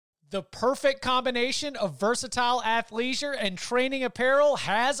The perfect combination of versatile athleisure and training apparel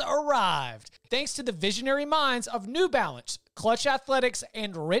has arrived. Thanks to the visionary minds of New Balance, Clutch Athletics,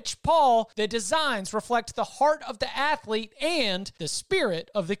 and Rich Paul, the designs reflect the heart of the athlete and the spirit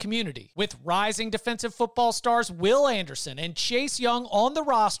of the community. With rising defensive football stars Will Anderson and Chase Young on the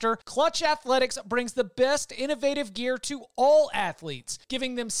roster, Clutch Athletics brings the best innovative gear to all athletes,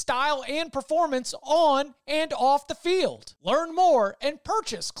 giving them style and performance on and off the field. Learn more and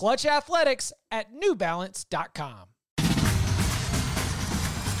purchase Clutch Athletics at newbalance.com.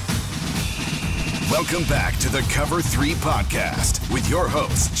 Welcome back to the Cover 3 podcast with your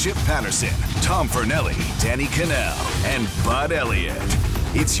hosts, Chip Patterson, Tom Fernelli, Danny Cannell, and Bud Elliott.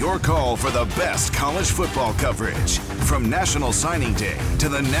 It's your call for the best college football coverage, from National Signing Day to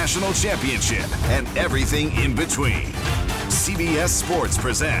the National Championship and everything in between. CBS Sports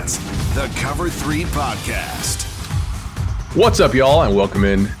presents the Cover 3 podcast. What's up, y'all, and welcome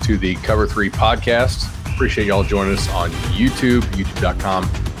in to the Cover 3 podcast. Appreciate y'all joining us on YouTube,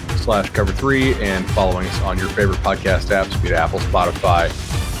 youtube.com/Cover3, and following us on your favorite podcast apps, be it Apple, Spotify,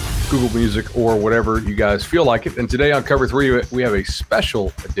 Google Music, or whatever you guys feel like it. And today on Cover 3, we have a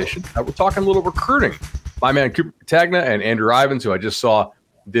special edition. We're talking a little recruiting. My man Cooper Patagna and Andrew Ivins, who I just saw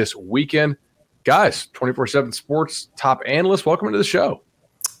this weekend. Guys, 24/7 Sports top analysts, welcome to the show.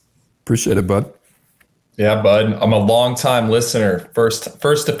 Appreciate it, bud. Yeah, bud. I'm a long-time listener.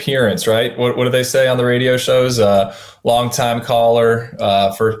 First appearance, right? What do they say on the radio shows? Long-time caller.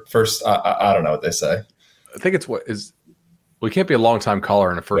 First. I don't know what they say. I think it's we can't be a long-time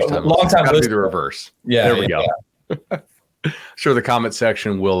caller and a first-time. Long-time listener. Got to be the reverse. Yeah, there we go. Sure, the comment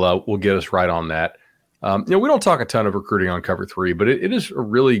section will get us right on that. We don't talk a ton of recruiting on Cover 3, but it is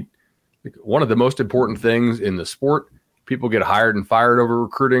really one of the most important things in the sport. People get hired and fired over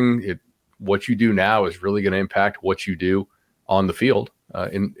recruiting. What you do now is really going to impact what you do on the field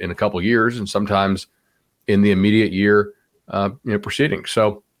in a couple of years, and sometimes in the immediate year proceeding.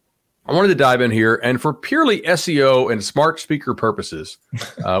 So I wanted to dive in here, and for purely SEO and smart speaker purposes,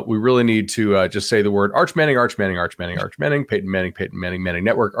 we really need to just say the word Arch Manning, Arch Manning, Arch Manning, Arch Manning, Peyton Manning, Peyton Manning, Manning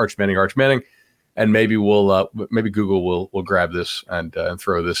Network, Arch Manning, Arch Manning, and maybe Google will grab this and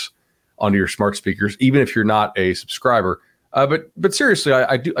throw this onto your smart speakers, even if you're not a subscriber. But seriously,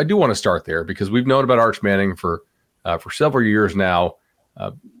 I do want to start there, because we've known about Arch Manning for several years now.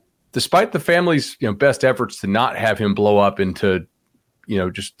 Despite the family's best efforts to not have him blow up into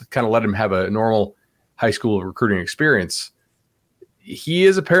just kind of let him have a normal high school recruiting experience, he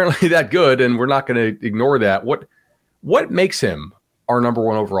is apparently that good, and we're not going to ignore that. What makes him our number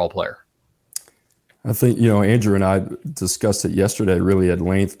one overall player? I think Andrew and I discussed it yesterday really at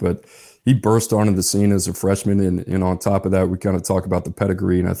length, but he burst onto the scene as a freshman, and on top of that, we kind of talk about the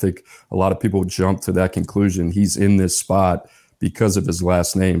pedigree, and I think a lot of people jump to that conclusion. He's in this spot because of his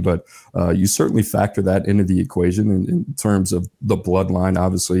last name, but you certainly factor that into the equation in terms of the bloodline.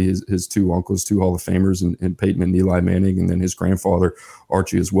 Obviously, his two uncles, two Hall of Famers, and Peyton and Eli Manning, and then his grandfather,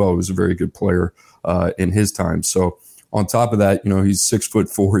 Archie, as well, who was a very good player in his time. So on top of that, he's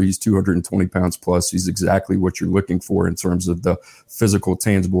 6'4", he's 220 pounds plus. He's exactly what you're looking for in terms of the physical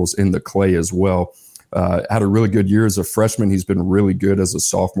tangibles in the clay as well. Had a really good year as a freshman. He's been really good as a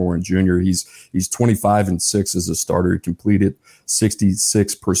sophomore and junior. He's 25-6 as a starter. He completed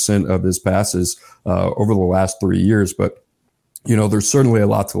 66% of his passes over the last 3 years. But there's certainly a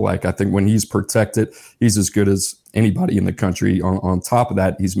lot to like. I think when he's protected, he's as good as anybody in the country. On top of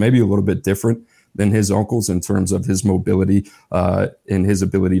that, he's maybe a little bit different than his uncles in terms of his mobility and his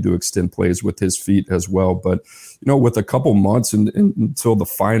ability to extend plays with his feet as well. But, with a couple months until the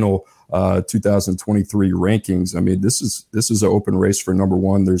final 2023 rankings, I mean, this is an open race for number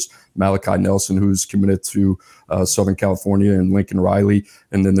one. There's Malachi Nelson, who's committed to Southern California, and Lincoln Riley.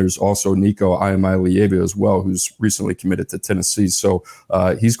 And then there's also Nico Iamaleava as well, who's recently committed to Tennessee. So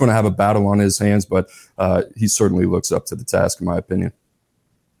he's going to have a battle on his hands, but he certainly looks up to the task, in my opinion.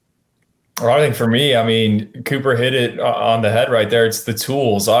 Well, I think for me, Cooper hit it on the head right there. It's the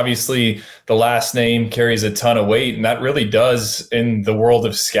tools. Obviously, the last name carries a ton of weight, and that really does in the world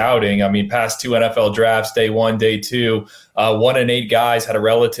of scouting. Past two NFL drafts, day 1, day 2, 1 in 8 guys had a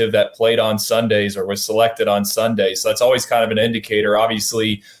relative that played on Sundays or was selected on Sundays. So that's always kind of an indicator.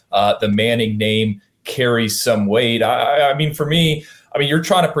 Obviously, the Manning name carries some weight. For me, you're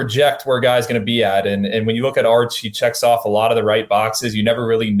trying to project where a guy's going to be at. And when you look at Arch, he checks off a lot of the right boxes. You never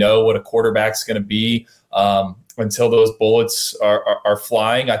really know what a quarterback's going to be until those bullets are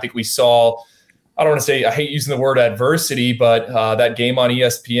flying. I think we saw, I don't want to say, I hate using the word adversity, but that game on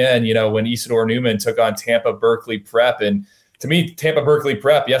ESPN, when Isidore Newman took on Tampa Berkeley Prep. And to me, Tampa Berkeley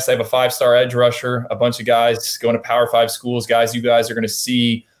Prep, yes, they have a 5-star edge rusher, a bunch of guys going to Power 5 schools, guys you guys are going to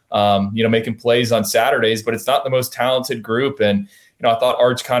see making plays on Saturdays, but it's not the most talented group. And, I thought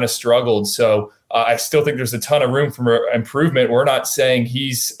Arch kind of struggled. So I still think there's a ton of room for improvement. We're not saying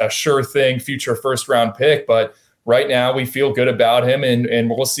he's a sure thing, future first-round pick, but right now we feel good about him, and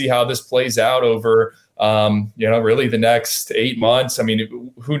we'll see how this plays out over, really the next 8 months. I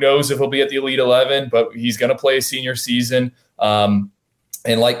mean, who knows if he'll be at the Elite 11, but he's going to play a senior season. And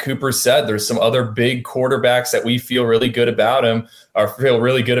like Cooper said, there's some other big quarterbacks that we feel really good about him, or feel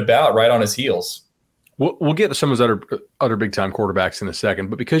really good about right on his heels. We'll get to some of those other big-time quarterbacks in a second,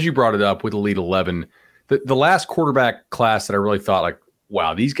 but because you brought it up with Elite 11, the last quarterback class that I really thought, like,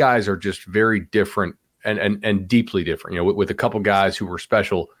 wow, these guys are just very different and deeply different, with a couple guys who were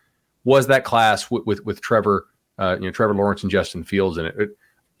special, was that class with Trevor, Trevor Lawrence and Justin Fields in it.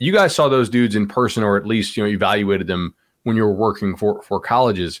 You guys saw those dudes in person, or at least, evaluated them when you were working for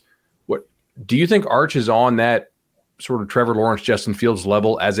colleges. What do you think Arch is on that sort of Trevor Lawrence, Justin Fields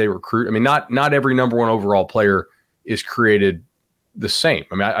level as a recruit? I mean, not every number one overall player is created the same.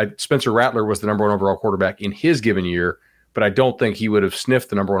 I mean, Spencer Rattler was the number one overall quarterback in his given year, but I don't think he would have sniffed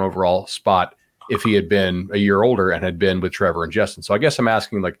the number one overall spot if he had been a year older and had been with Trevor and Justin. So I guess I'm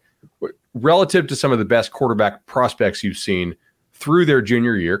asking, like, relative to some of the best quarterback prospects you've seen through their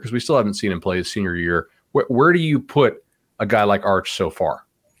junior year, because we still haven't seen him play his senior year, where do you put a guy like Arch so far?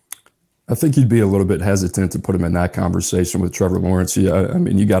 I think you'd be a little bit hesitant to put him in that conversation with Trevor Lawrence. I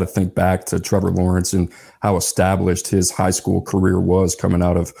mean, you got to think back to Trevor Lawrence and how established his high school career was coming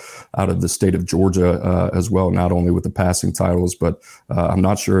out of the state of Georgia as well, not only with the passing titles, but I'm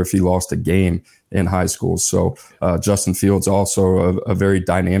not sure if he lost a game in high school. So Justin Fields also a very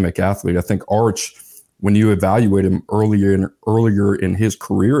dynamic athlete. I think Arch, when you evaluate him earlier in his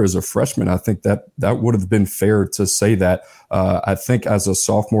career as a freshman, I think that would have been fair to say that. I think as a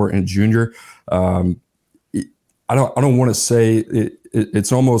sophomore and junior, I don't want to say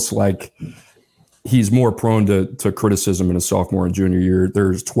it's almost like he's more prone to criticism in a sophomore and junior year.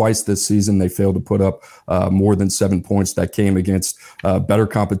 There's twice this season they failed to put up more than 7 points. That came against better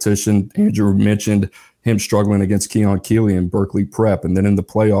competition. Andrew mentioned him struggling against Keon Keeley and Berkeley Prep, and then in the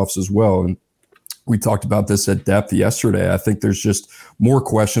playoffs as well. And we talked about this at depth yesterday. I think there's just more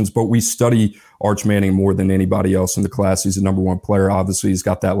questions, but we study Arch Manning more than anybody else in the class. He's a number one player. Obviously, he's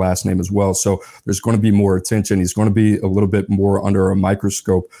got that last name as well. So there's going to be more attention. He's going to be a little bit more under a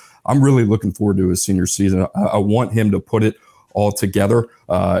microscope. I'm really looking forward to his senior season. I want him to put it all together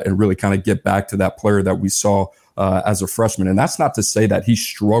and really kind of get back to that player that we saw as a freshman. And that's not to say that he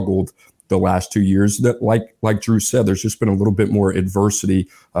struggled the last 2 years. That, like Drew said, there's just been a little bit more adversity.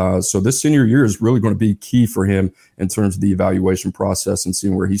 So this senior year is really going to be key for him in terms of the evaluation process and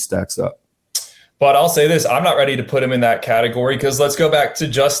seeing where he stacks up. But I'll say this, I'm not ready to put him in that category, because let's go back to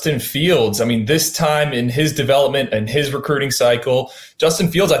Justin Fields. I mean, this time in his development and his recruiting cycle,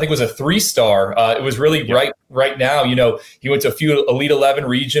 Justin Fields, I think, was a 3-star. It was really right now. He went to a few Elite 11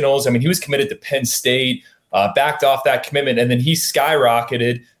 regionals. I mean, he was committed to Penn State, backed off that commitment, and then he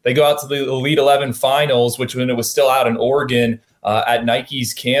skyrocketed. They go out to the Elite 11 finals, which when it was still out in Oregon at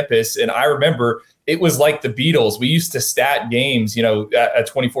Nike's campus. And I remember it was like the Beatles. We used to stat games, at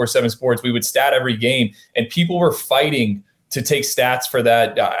 24/7 Sports. We would stat every game, and people were fighting to take stats for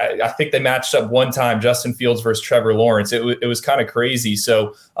that. I think they matched up one time, Justin Fields versus Trevor Lawrence. It was kind of crazy.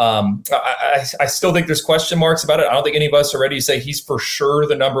 So I still think there's question marks about it. I don't think any of us are ready to say he's for sure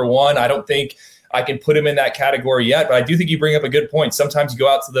the number one. I don't think I can put him in that category yet, but I do think you bring up a good point. Sometimes you go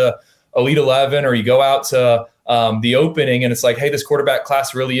out to the Elite 11 or you go out to the opening and it's like, hey, this quarterback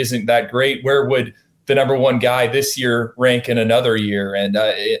class really isn't that great. Where would the number one guy this year rank in another year? And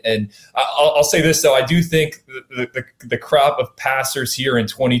I'll say this, though. I do think the crop of passers here in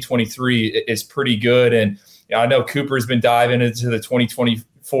 2023 is pretty good. And I know Cooper's been diving into the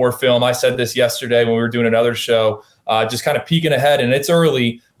 2024 film. I said this yesterday when we were doing another show, just kind of peeking ahead, and it's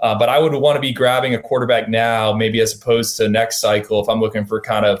early. But I would want to be grabbing a quarterback now, maybe as opposed to next cycle, if I'm looking for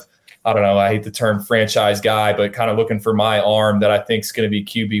kind of, I don't know, I hate the term franchise guy, but kind of looking for my arm that I think is going to be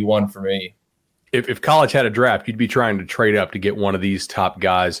QB1 for me. If college had a draft, you'd be trying to trade up to get one of these top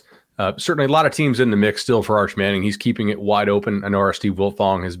guys. Certainly a lot of teams in the mix still for Arch Manning. He's keeping it wide open. I know our Steve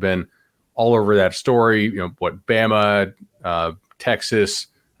Wiltfong has been all over that story. Bama, Texas,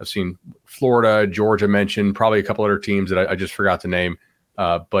 I've seen Florida, Georgia mentioned, probably a couple other teams that I just forgot to name.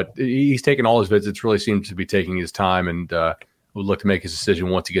 But he's taken all his visits, really seems to be taking his time, and would look to make his decision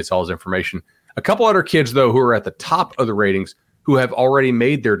once he gets all his information. A couple other kids, though, who are at the top of the ratings who have already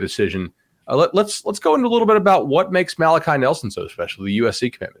made their decision. Let's go into a little bit about what makes Malachi Nelson so special, the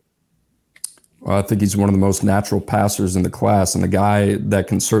USC commitment. Well, I think he's one of the most natural passers in the class, and the guy that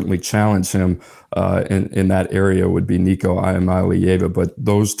can certainly challenge him in that area would be Nico Iamaleava. But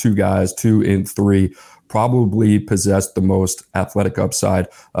those two guys, 2 and 3, probably possess the most athletic upside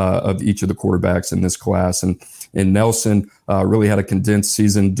of each of the quarterbacks in this class. And Nelson really had a condensed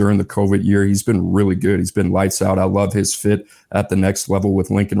season during the COVID year. He's been really good. He's been lights out. I love his fit at the next level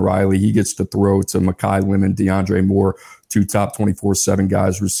with Lincoln Riley. He gets to throw to Mekhi Lemon, DeAndre Moore, 2 top 24/7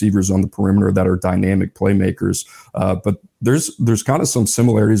 guys, receivers on the perimeter that are dynamic playmakers. But there's kind of some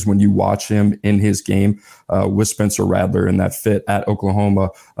similarities when you watch him in his game with Spencer Rattler and that fit at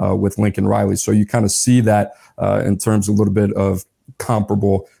Oklahoma with Lincoln Riley. So you kind of see that in terms of a little bit of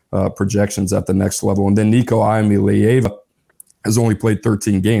comparable projections at the next level. And then Nico Iamaleava has only played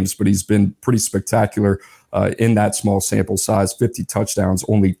 13 games, but he's been pretty spectacular in that small sample size, 50 touchdowns,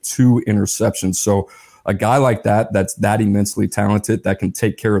 only 2 interceptions. So a guy like that's that immensely talented, that can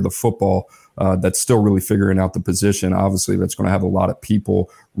take care of the football, that's still really figuring out the position. Obviously, that's going to have a lot of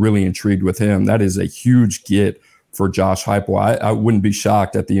people really intrigued with him. That is a huge get for Josh Heupel. I wouldn't be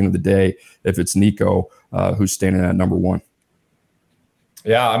shocked at the end of the day if it's Nico who's standing at number 1.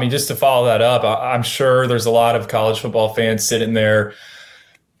 Yeah, I mean, just to follow that up, I'm sure there's a lot of college football fans sitting there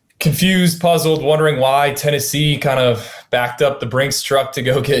confused, puzzled, wondering why Tennessee kind of backed up the Brinks truck to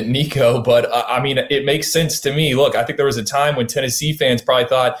go get Nico. But, I mean, it makes sense to me. Look, I think there was a time when Tennessee fans probably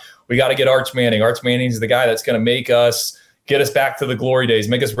thought, we got to get Arch Manning. Arch Manning's the guy that's going to get us back to the glory days,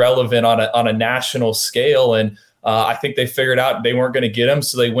 make us relevant on a national scale. And I think they figured out they weren't going to get him,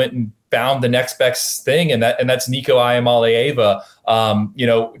 so they went and found the next best thing, and that's Nico Iamaleava.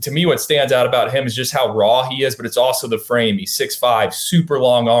 To me, what stands out about him is just how raw he is, but it's also the frame. He's 6'5", super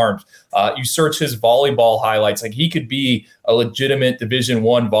long arms. You search his volleyball highlights, like he could be a legitimate Division I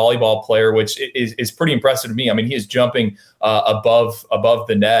volleyball player, which is pretty impressive to me. I mean, he is jumping above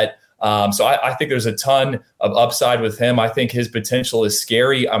the net. So I think there's a ton of upside with him. I think his potential is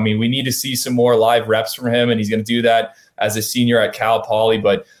scary. I mean, we need to see some more live reps from him, and he's going to do that as a senior at Cal Poly.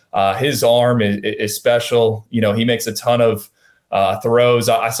 But his arm is special. You know, he makes a ton of throws.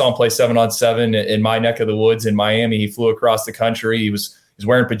 I saw him play 7-on-7 in my neck of the woods in Miami. He flew across the country. He was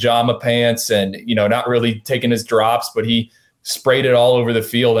wearing pajama pants and, not really taking his drops, but he sprayed it all over the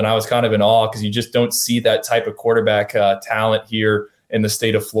field. And I was kind of in awe because you just don't see that type of quarterback talent here in the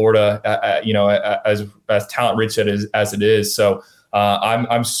state of Florida, as talent rich as it is. So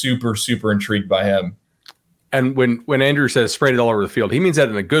I'm super, super intrigued by him. And when Andrew says sprayed it all over the field, he means that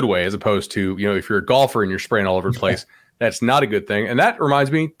in a good way, as opposed to, if you're a golfer and you're spraying all over the place, that's not a good thing. And that reminds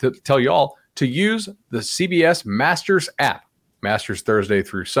me to tell you all to use the CBS Masters app. Masters Thursday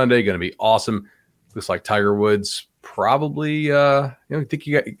through Sunday, going to be awesome. Looks like Tiger Woods probably, think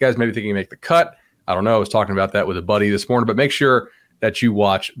you guys maybe think you can make the cut. I don't know. I was talking about that with a buddy this morning, but make sure that you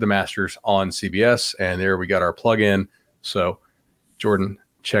watch the Masters on CBS. And there we got our plug-in. So, Jordan,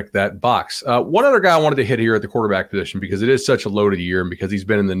 check that box. One other guy I wanted to hit here at the quarterback position, because it is such a loaded year and because he's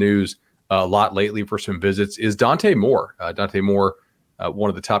been in the news a lot lately for some visits, is Dante Moore. Dante Moore,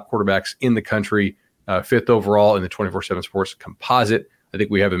 one of the top quarterbacks in the country, 5th overall in the 24/7 Sports composite. I think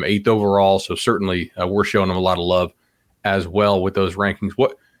we have him 8th overall, so certainly we're showing him a lot of love as well with those rankings.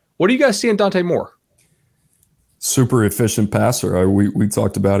 What do you guys see in Dante Moore? Super efficient passer. We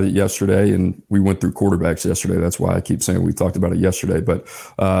talked about it yesterday, and we went through quarterbacks yesterday. That's why I keep saying we talked about it yesterday. But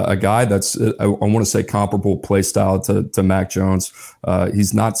a guy that's, I want to say, comparable play style to Mac Jones.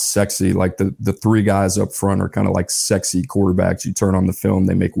 He's not sexy. Like the 3 guys up front are kind of like sexy quarterbacks. You turn on the film,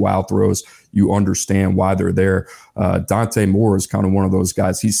 they make wild throws. You understand why they're there. Dante Moore is kind of one of those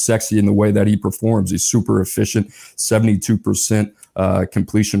guys. He's sexy in the way that he performs. He's super efficient, 72%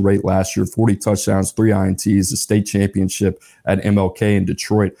 completion rate last year, 40 touchdowns, 3 INTs, a state championship at MLK in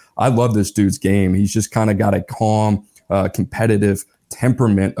Detroit. I love this dude's game. He's just kind of got a calm, competitive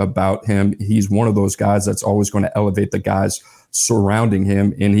temperament about him. He's one of those guys that's always going to elevate the guys surrounding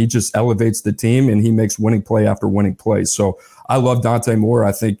him, and he just elevates the team, and he makes winning play after winning play. So I love Dante Moore.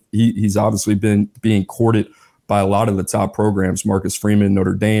 I think he's obviously been being courted by a lot of the top programs: Marcus Freeman,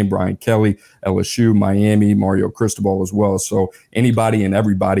 Notre Dame, Brian Kelly, LSU, Miami, Mario Cristobal as well. So anybody and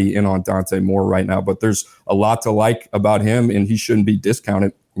everybody in on Dante Moore right now. But there's a lot to like about him, and he shouldn't be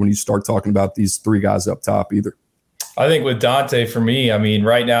discounted when you start talking about these 3 guys up top either. I think with Dante, for me, I mean,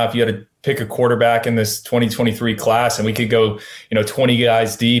 right now, if you had to pick a quarterback in this 2023 class, and we could go, 20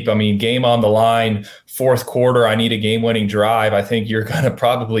 guys deep. I mean, game on the line, 4th quarter, I need a game-winning drive. I think you're going to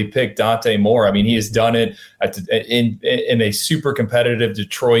probably pick Dante Moore. I mean, he has done it in a super competitive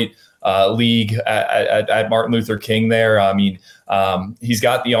Detroit league at Martin Luther King there. I mean, he's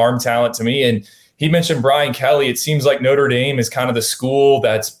got the arm talent to me, and he mentioned Brian Kelly. It seems like Notre Dame is kind of the school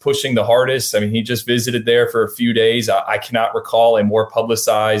that's pushing the hardest. I mean, he just visited there for a few days. I cannot recall a more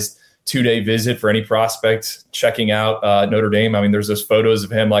publicized 2-day visit for any prospect checking out Notre Dame. I mean, there's those photos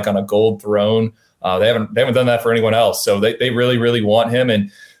of him like on a gold throne. They haven't done that for anyone else. So they really, really want him.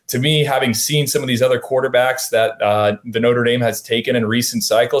 And to me, having seen some of these other quarterbacks that the Notre Dame has taken in recent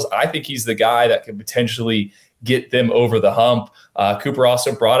cycles, I think he's the guy that could potentially get them over the hump. Cooper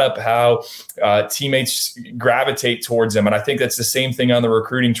also brought up how teammates gravitate towards him. And I think that's the same thing on the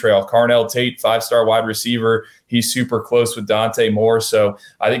recruiting trail. Carnell Tate, 5-star wide receiver. He's super close with Dante Moore. So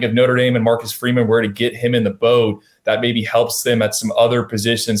I think if Notre Dame and Marcus Freeman were to get him in the boat, that maybe helps them at some other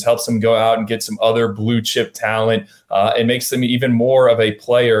positions, helps them go out and get some other blue chip talent. It makes them even more of a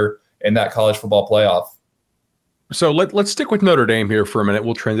player in that college football playoff. So let's stick with Notre Dame here for a minute.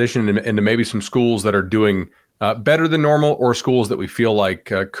 We'll transition into maybe some schools that are doing better than normal, or schools that we feel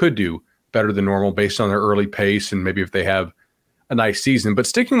like could do better than normal based on their early pace and maybe if they have a nice season. But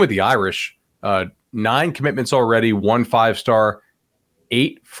sticking with the Irish, 9 commitments already, 1 5-star,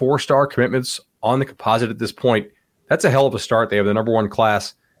 8 4-star commitments on the composite at this point. That's a hell of a start. They have the number 1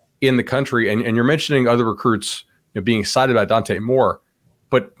 class in the country. And you're mentioning other recruits being excited about Dante Moore,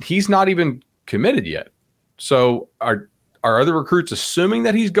 but he's not even committed yet. So are other recruits assuming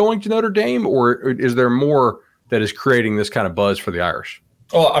that he's going to Notre Dame, or is there more that is creating this kind of buzz for the Irish?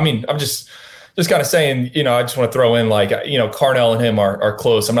 Well, I mean, I'm just kind of saying, I just want to throw in like, Carnell and him are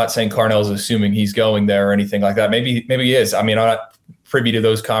close. I'm not saying Carnell's assuming he's going there or anything like that. Maybe he is. I mean, I'm not privy to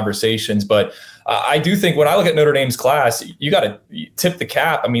those conversations, but I do think when I look at Notre Dame's class, you got to tip the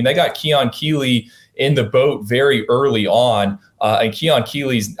cap. I mean, they got Keon Keeley in the boat very early on. And Keon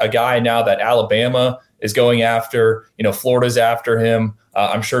Keeley's a guy now that Alabama is going after, Florida's after him.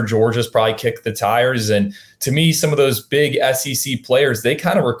 I'm sure Georgia's probably kicked the tires. And to me, some of those big SEC players, they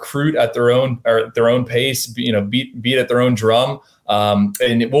kind of recruit at their own pace, beat at their own drum.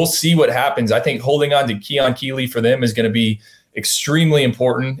 And we'll see what happens. I think holding on to Keon Keeley for them is going to be extremely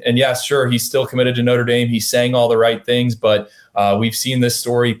important. And yeah, sure, he's still committed to Notre Dame. He's saying all the right things, but we've seen this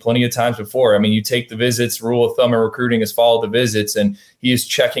story plenty of times before. I mean, you take the visits, rule of thumb in recruiting is follow the visits, and he is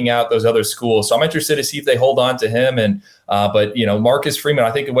checking out those other schools. So I'm interested to see if they hold on to him. And but Marcus Freeman,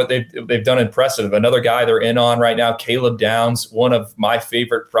 I think what they've done impressive. Another guy they're in on right now, Caleb Downs, one of my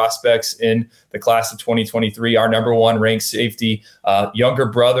favorite prospects in the class of 2023, our number 1 ranked safety, younger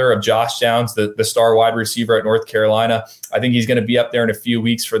brother of Josh Downs, the star wide receiver at North Carolina. I think he's going to be up there in a few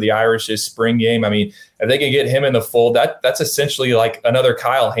weeks for the Irish's spring game. I mean, if they can get him in the fold, that's essentially like another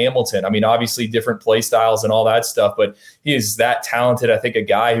Kyle Hamilton. I mean, obviously different play styles and all that stuff, but he is that talented. I think a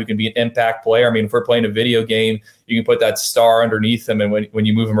guy who can be an impact player. I mean, if we're playing a video game, you can put that star underneath him, and when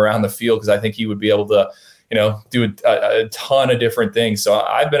you move him around the field, because I think he would be able to, do a ton of different things. So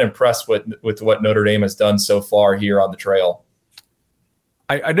I've been impressed with what Notre Dame has done so far here on the trail.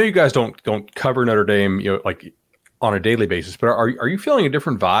 I know you guys don't cover Notre Dame, like on a daily basis, but are you feeling a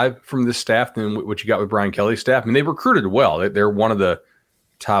different vibe from this staff than what you got with Brian Kelly's staff? I mean, they've recruited well. They're one of the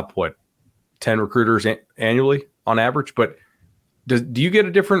top 10 recruiters annually on average, but do you get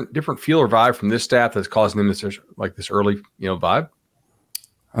a different feel or vibe from this staff that's causing them this early vibe?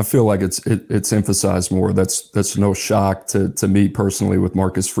 I feel like it's emphasized more. That's no shock to me personally with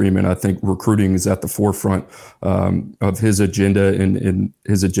Marcus Freeman. I think recruiting is at the forefront of his agenda and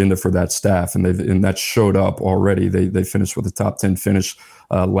his agenda for that staff, and that showed up already. They finished with a top 10 finish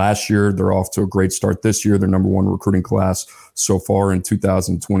last year. They're off to a great start this year. Their number 1 recruiting class so far in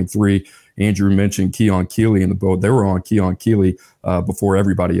 2023. Andrew mentioned Keon Keeley in the boat. They were on Keon Keeley before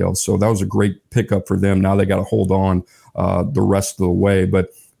everybody else, so that was a great pickup for them. Now they got to hold on the rest of the way, but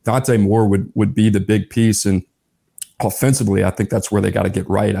Dante Moore would be the big piece, and offensively, I think that's where they got to get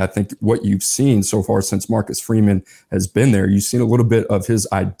right. I think what you've seen so far since Marcus Freeman has been there, you've seen a little bit of his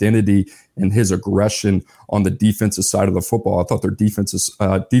identity and his aggression on the defensive side of the football. I thought their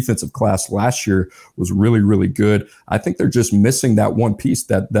defensive class last year was really, really good. I think they're just missing that one piece,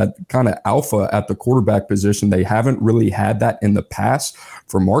 that kind of alpha at the quarterback position. They haven't really had that in the past.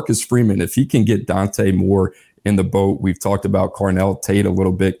 For Marcus Freeman, if he can get Dante Moore in the boat, we've talked about Carnell Tate a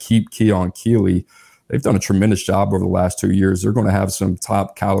little bit, keep Keon Keeley. They've done a tremendous job over the last 2 years. They're going to have some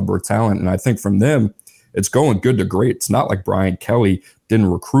top caliber talent. And I think from them, it's going good to great. It's not like Brian Kelly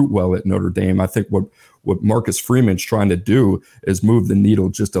didn't recruit well at Notre Dame. I think what Marcus Freeman's trying to do is move the needle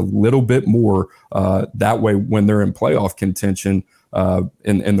just a little bit more. That way, when they're in playoff contention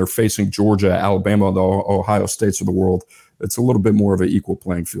and they're facing Georgia, Alabama, the Ohio States of the world, it's a little bit more of an equal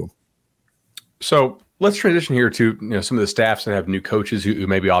playing field. So let's transition here to some of the staffs that have new coaches who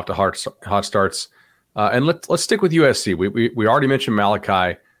may be off to hot starts, and let's stick with USC. We already mentioned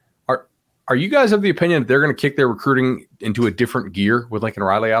Malachi. Are Are you guys of the opinion that they're going to kick their recruiting into a different gear with Lincoln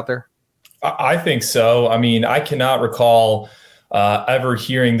Riley out there? I think so. I mean, I cannot recall ever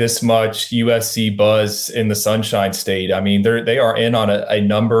hearing this much USC buzz in the Sunshine State. I mean, they are in on a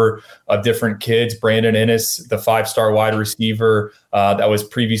number of different kids. Brandon Ennis, the 5-star wide receiver that was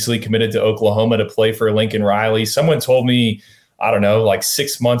previously committed to Oklahoma to play for Lincoln Riley. Someone told me, I don't know, like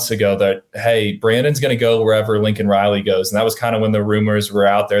 6 months ago that, hey, Brandon's going to go wherever Lincoln Riley goes. And that was kind of when the rumors were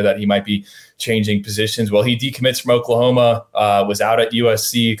out there that he might be changing positions. Well, he decommits from Oklahoma, was out at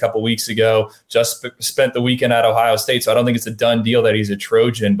USC a couple weeks ago, just spent the weekend at Ohio State. So I don't think it's a done deal that he's a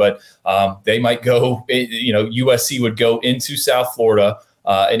Trojan, but they might go, USC would go into South Florida,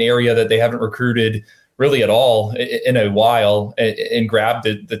 an area that they haven't recruited really at all in a while, and grab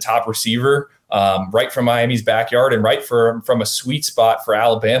the top receiver right from Miami's backyard and right from a sweet spot for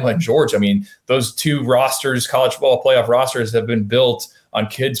Alabama and Georgia. I mean, those two rosters, college football playoff rosters, have been built on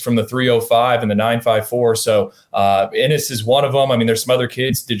kids from the 305 and the 954. So Ennis is one of them. I mean, there's some other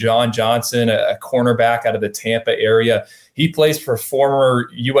kids, DeJohn Johnson, a cornerback out of the Tampa area. He plays for former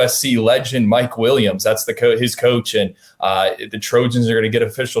USC legend Mike Williams. That's his coach, and the Trojans are going to get an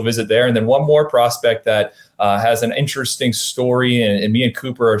official visit there. And then one more prospect that has an interesting story, and me and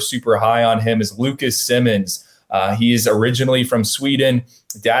Cooper are super high on him, is Lucas Simmons. He is originally from Sweden.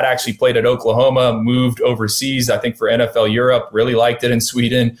 Dad actually played at Oklahoma, moved overseas, I think for NFL Europe, really liked it in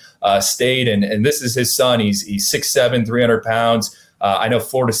Sweden, stayed. And this is his son. He's 6'7", 300 pounds. I know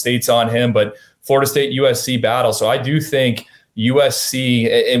Florida State's on him, but Florida State USC battle. So I do think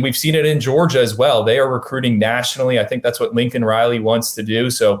USC, and we've seen it in Georgia as well, they are recruiting nationally. I think that's what Lincoln Riley wants to do.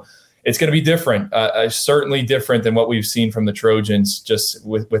 So it's going to be different, certainly different than what we've seen from the Trojans just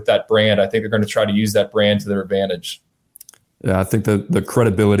with that brand. I think they're going to try to use that brand to their advantage. Yeah, I think the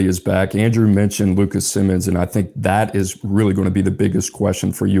credibility is back. Andrew mentioned Lucas Simmons, and I think that is really going to be the biggest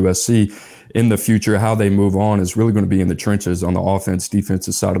question for USC in the future. How they move on is really going to be in the trenches on the offense,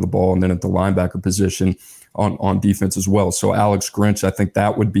 defensive side of the ball, and then at the linebacker position on defense as well. So Alex Grinch, I think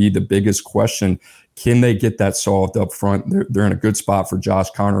that would be the biggest question. Can they get that solved up front? They're in a good spot for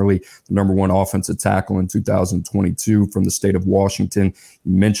Josh Connerly, the number one offensive tackle in 2022 from the state of Washington.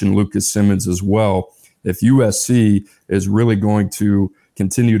 You mentioned Lucas Simmons as well. If USC is really going to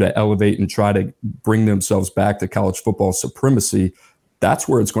continue to elevate and try to bring themselves back to college football supremacy, that's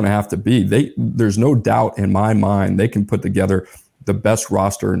where it's going to have to be. There's no doubt in my mind they can put together the best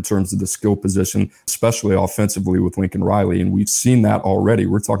roster in terms of the skill position, especially offensively with Lincoln Riley. And we've seen that already.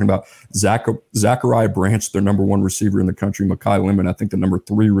 We're talking about Zachariah Branch, their number one receiver in the country, Mekhi Lemon, I think the number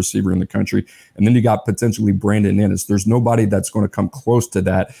 3 receiver in the country. And then you got potentially Brandon Ennis. There's nobody that's going to come close to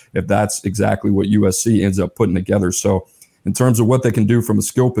that if that's exactly what USC ends up putting together. So in terms of what they can do from a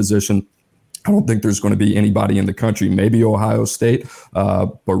skill position, I don't think there's going to be anybody in the country, maybe Ohio State.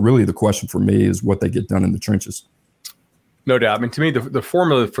 But really the question for me is what they get done in the trenches. No doubt. I mean, to me, the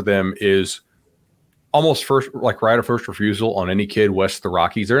formula for them is almost right of first refusal on any kid west of the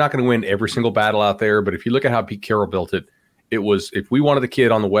Rockies. They're not going to win every single battle out there, but if you look at how Pete Carroll built it, it was if we wanted the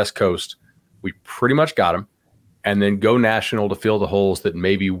kid on the West Coast, we pretty much got him, and then go national to fill the holes that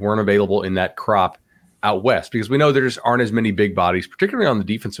maybe weren't available in that crop out west, because we know there just aren't as many big bodies, particularly on the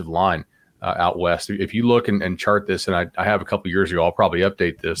defensive line out west. If you look and chart this, and I have a couple of years ago, I'll probably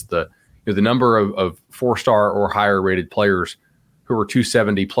update this, the number of 4-star or higher rated players who were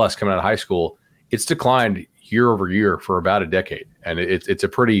 270 plus coming out of high school, it's declined year over year for about a decade. And it's a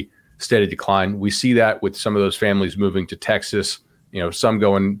pretty steady decline. We see that with some of those families moving to Texas, some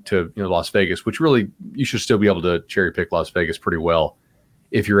going to Las Vegas, which really you should still be able to cherry pick Las Vegas pretty well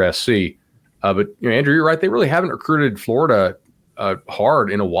if you're SC. But Andrew, you're right. They really haven't recruited Florida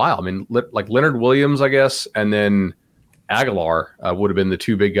hard in a while. I mean, like Leonard Williams, I guess, and then Aguilar would have been the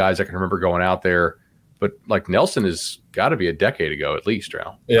 2 big guys I can remember going out there. But like Nelson has got to be a decade ago at least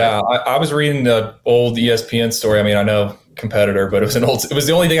now. Yeah, I was reading the old ESPN story. I mean, I know competitor, but it was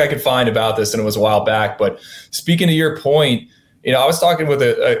the only thing I could find about this, and it was a while back. But speaking to your point, I was talking with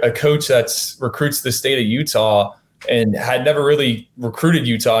a coach that recruits the state of Utah and had never really recruited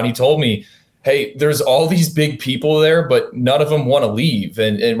Utah, and he told me, hey, there's all these big people there, but none of them want to leave.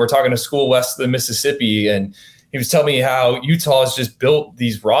 And we're talking a school west of the Mississippi, and he was telling me how Utah has just built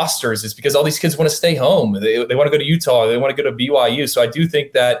these rosters. It's because all these kids want to stay home. They want to go to Utah. They want to go to BYU. So I do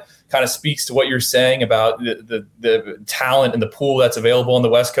think that kind of speaks to what you're saying about the talent and the pool that's available on the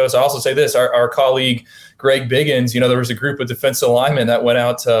West Coast. I also say this, our colleague Greg Biggins, there was a group of defensive linemen that went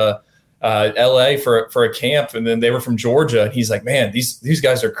out to LA for a camp, and then they were from Georgia. And he's like, man, these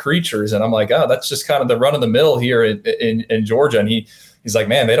guys are creatures. And I'm like, oh, that's just kind of the run of the mill here in Georgia. And he's like,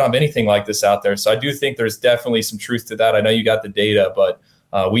 man, they don't have anything like this out there. So I do think there's definitely some truth to that. I know you got the data, but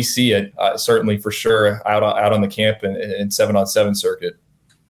we see it certainly for sure out on the camp and 7-on-7 circuit.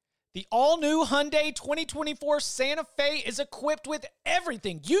 The all-new Hyundai 2024 Santa Fe is equipped with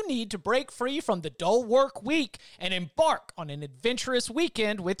everything you need to break free from the dull work week and embark on an adventurous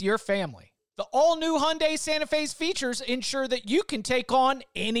weekend with your family. The all-new Hyundai Santa Fe's features ensure that you can take on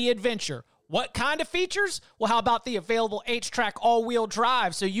any adventure. What kind of features? Well, how about the available H-Track all-wheel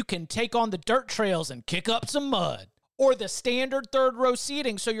drive so you can take on the dirt trails and kick up some mud? Or the standard third-row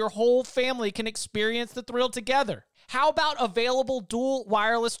seating so your whole family can experience the thrill together? How about available dual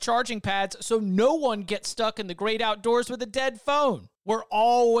wireless charging pads so no one gets stuck in the great outdoors with a dead phone? We're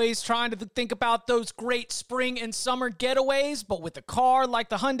always trying to think about those great spring and summer getaways, but with a car like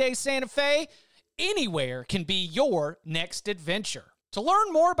the Hyundai Santa Fe, anywhere can be your next adventure. To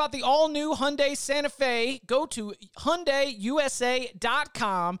learn more about the all-new Hyundai Santa Fe, go to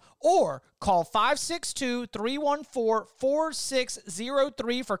HyundaiUSA.com or call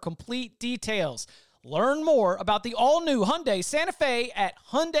 562-314-4603 for complete details. Learn more about the all-new Hyundai Santa Fe at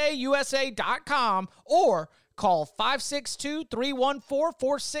HyundaiUSA.com or call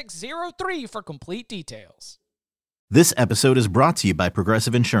 562-314-4603 for complete details. This episode is brought to you by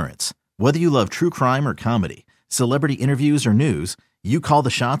Progressive Insurance. Whether you love true crime or comedy, celebrity interviews or news, you call the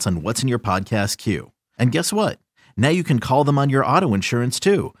shots on what's in your podcast queue. And guess what? Now you can call them on your auto insurance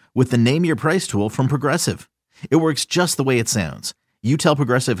too with the Name Your Price tool from Progressive. It works just the way it sounds. You tell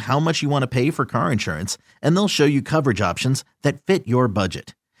Progressive how much you want to pay for car insurance, and they'll show you coverage options that fit your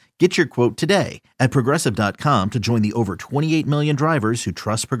budget. Get your quote today at Progressive.com to join the over 28 million drivers who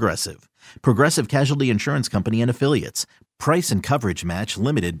trust Progressive. Progressive Casualty Insurance Company and Affiliates. Price and coverage match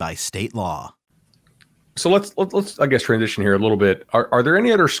limited by state law. So let's I guess transition here a little bit. Are there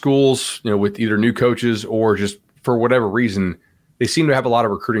any other schools, with either new coaches or just for whatever reason, they seem to have a lot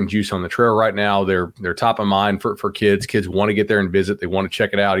of recruiting juice on the trail right now. They're top of mind for kids. Kids want to get there and visit. They want to check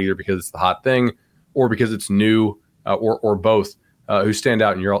it out either because it's the hot thing or because it's new or both. Who stand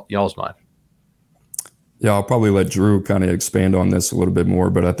out in y'all's mind? Yeah, I'll probably let Drew kind of expand on this a little bit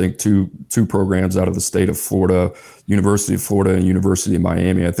more, but I think two programs out of the state of Florida, University of Florida and University of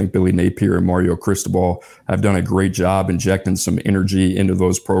Miami, I think Billy Napier and Mario Cristobal have done a great job injecting some energy into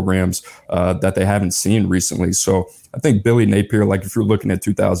those programs that they haven't seen recently. So I think Billy Napier, like if you're looking at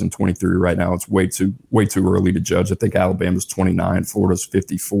 2023 right now, it's way too early to judge. I think Alabama's 29, Florida's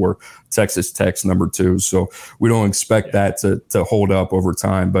 54, Texas Tech's number 2. So we don't expect that to hold up over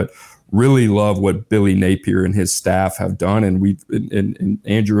time, but really love what Billy Napier and his staff have done. And and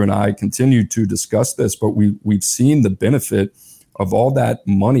Andrew and I continue to discuss this, but we've seen the benefit of all that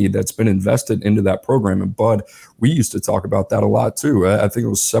money that's been invested into that program. And Bud, we used to talk about that a lot too. I think it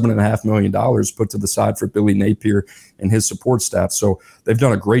was $7.5 million put to the side for Billy Napier and his support staff. So they've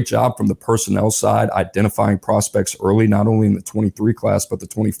done a great job from the personnel side, identifying prospects early, not only in the 23 class, but the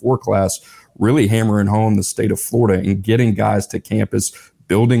 24 class, really hammering home the state of Florida and getting guys to campus,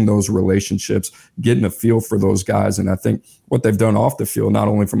 building those relationships, getting a feel for those guys. And I think what they've done off the field, not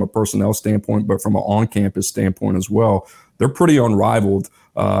only from a personnel standpoint, but from an on-campus standpoint as well, they're pretty unrivaled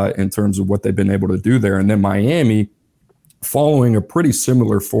in terms of what they've been able to do there. And then Miami, following a pretty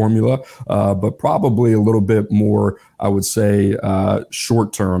similar formula, but probably a little bit more, I would say,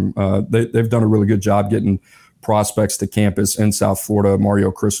 short-term. They've done a really good job getting prospects to campus in South Florida. Mario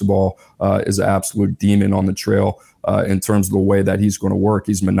Cristobal is an absolute demon on the trail in terms of the way that he's going to work.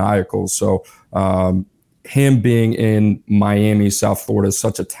 He's maniacal. So him being in Miami, South Florida is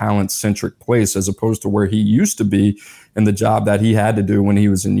such a talent-centric place as opposed to where he used to be and the job that he had to do when he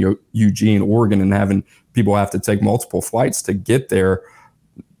was in Eugene, Oregon, and having people have to take multiple flights to get there.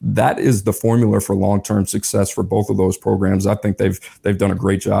 That is the formula for long-term success for both of those programs. I think they've done a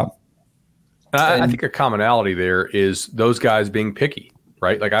great job. I think a commonality there is those guys being picky,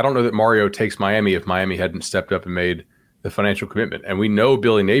 right? Like, I don't know that Mario takes Miami if Miami hadn't stepped up and made the financial commitment. And we know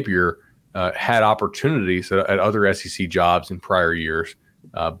Billy Napier had opportunities at other SEC jobs in prior years,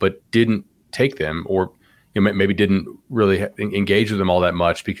 but didn't take them or maybe didn't really engage with them all that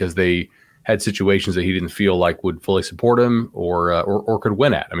much because they had situations that he didn't feel like would fully support him or could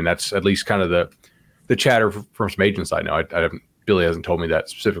win at. I mean, that's at least kind of the chatter from some agents I know. I haven't. Billy hasn't told me that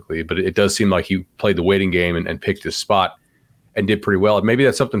specifically, but it does seem like he played the waiting game and picked his spot and did pretty well. And maybe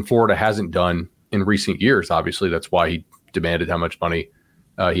that's something Florida hasn't done in recent years. Obviously, that's why he demanded how much money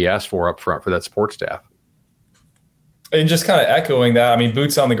he asked for up front for that support staff. And just kind of echoing that, I mean,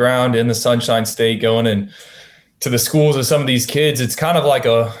 boots on the ground in the Sunshine State going and to the schools of some of these kids, it's kind of like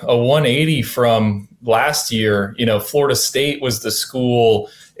a 180 from last year. Florida State was the school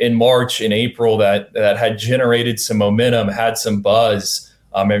in March and April that had generated some momentum, had some buzz.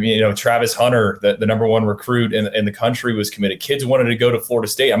 Travis Hunter, the number one recruit in the country, was committed. Kids wanted to go to Florida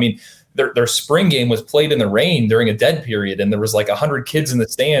State. I mean, their spring game was played in the rain during a dead period, and there was like 100 kids in the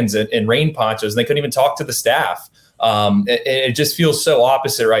stands in rain ponchos, and they couldn't even talk to the staff. It just feels so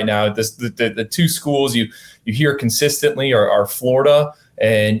opposite right now. The two schools you hear consistently are Florida,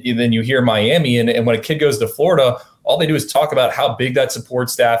 and then you hear Miami. And when a kid goes to Florida, all they do is talk about how big that support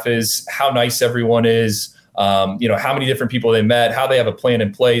staff is, how nice everyone is, how many different people they met, how they have a plan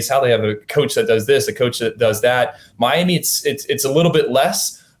in place, how they have a coach that does this, a coach that does that. Miami, it's a little bit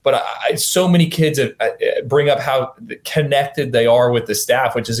less. But so many kids bring up how connected they are with the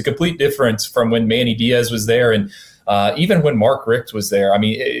staff, which is a complete difference from when Manny Diaz was there and even when Mark Richt was there. I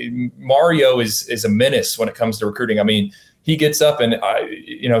mean, Mario is a menace when it comes to recruiting. I mean, he gets up and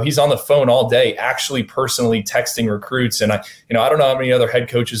he's on the phone all day, actually personally texting recruits. And I don't know how many other head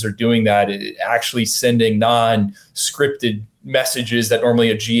coaches are doing that, actually sending non-scripted messages that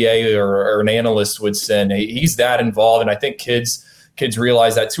normally a GA or an analyst would send. He's that involved, and I think kids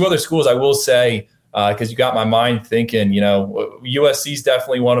realize that. Two other schools I will say, because you got my mind thinking, USC is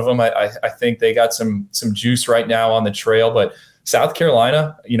definitely one of them. I think they got some juice right now on the trail. But South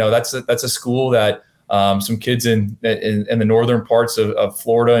Carolina, that's a school that some kids in the northern parts of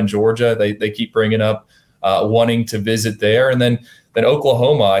Florida and Georgia, they keep bringing up wanting to visit there. And then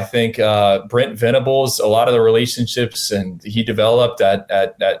Oklahoma, I think Brent Venables, a lot of the relationships and he developed at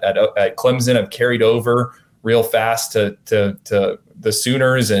Clemson have carried over real fast to the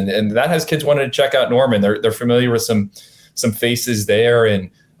Sooners, and that has kids wanting to check out Norman. They're familiar with some faces there,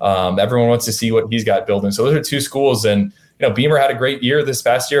 and everyone wants to see what he's got building. So those are two schools, and Beamer had a great year this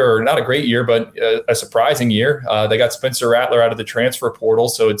past year, or not a great year, but a surprising year. They got Spencer Rattler out of the transfer portal,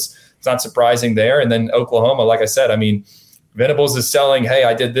 so it's not surprising there. And then Oklahoma, like I said, I mean, Venables is selling, hey,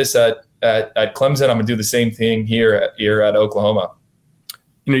 I did this at Clemson, I'm gonna do the same thing here at Oklahoma.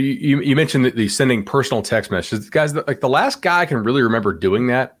 You mentioned the sending personal text messages. Guys, like the last guy I can really remember doing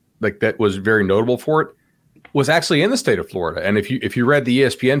that, like that was very notable for it, was actually in the state of Florida. And if you read the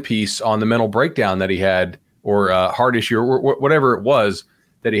ESPN piece on the mental breakdown that he had, or heart issue, or whatever it was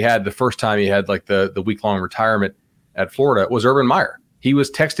that he had the first time he had like the week-long retirement at Florida, was Urban Meyer. He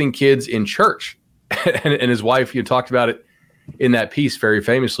was texting kids in church, and his wife, talked about it in that piece very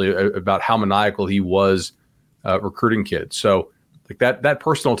famously about how maniacal he was recruiting kids. So like that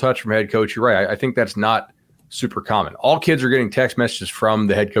personal touch from head coach, you're right. I think that's not super common. All kids are getting text messages from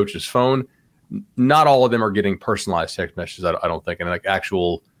the head coach's phone. Not all of them are getting personalized text messages, I don't think, and like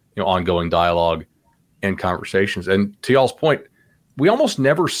actual ongoing dialogue and conversations. And to y'all's point, we almost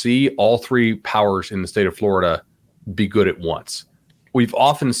never see all three powers in the state of Florida be good at once. We've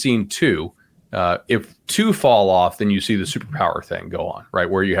often seen two. If two fall off, then you see the superpower thing go on, right?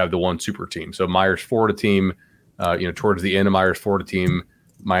 Where you have the one super team. So Meyer's Florida team, towards the end of Meyer's Florida team,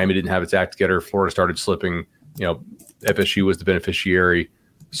 Miami didn't have its act together. Florida started slipping. FSU was the beneficiary.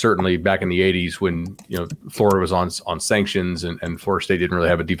 Certainly back in the 80s when Florida was on sanctions and Florida State didn't really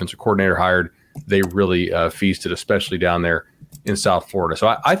have a defensive coordinator hired, they really feasted, especially down there in South Florida.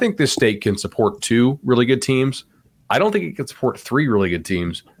 So I think this state can support two really good teams. I don't think it can support three really good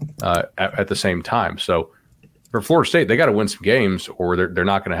teams at the same time. So for Florida State, they got to win some games or they're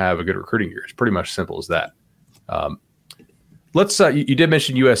not going to have a good recruiting year. It's pretty much simple as that. You did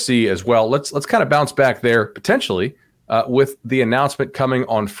mention USC as well. Let's kind of bounce back there potentially with the announcement coming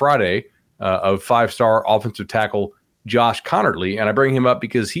on Friday of five-star offensive tackle Josh Conerly. And I bring him up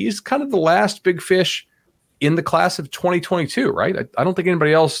because he's kind of the last big fish in the class of 2022, right? I don't think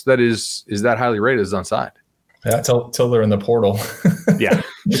anybody else that is that highly rated is unsigned. Yeah, till they're in the portal. Yeah,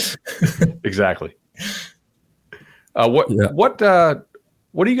 exactly. What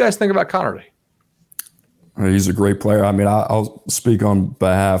do you guys think about Conerly? He's a great player. I mean, I'll speak on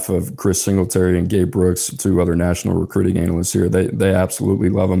behalf of Chris Singletary and Gabe Brooks, two other national recruiting analysts here. They absolutely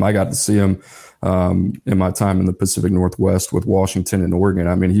love him. I got to see him in my time in the Pacific Northwest with Washington and Oregon.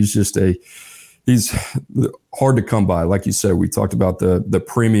 I mean, he's hard to come by. Like you said, we talked about the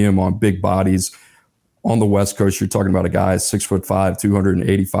premium on big bodies. On the West Coast, you're talking about a guy 6'5",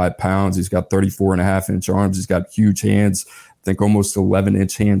 285 pounds. He's got 34.5-inch arms. He's got huge hands. I think almost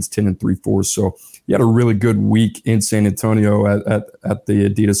 11-inch hands, 10 3/4. So he had a really good week in San Antonio at the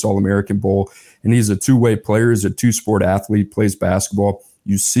Adidas All-American Bowl. And he's a two-way player. He's a two-sport athlete, plays basketball.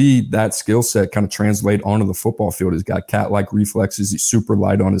 You see that skill set kind of translate onto the football field. He's got cat-like reflexes. He's super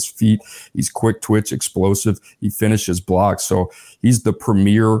light on his feet. He's quick twitch, explosive. He finishes blocks. So he's the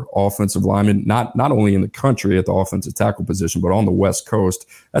premier offensive lineman, not only in the country at the offensive tackle position, but on the West Coast.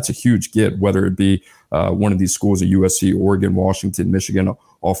 That's a huge get, whether it be one of these schools at USC, Oregon, Washington, Michigan,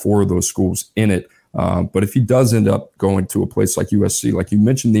 all four of those schools in it. But if he does end up going to a place like USC, like you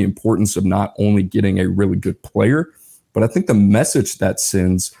mentioned, the importance of not only getting a really good player, but I think the message that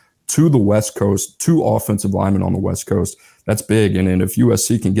sends to the West Coast, to offensive linemen on the West Coast, that's big. And if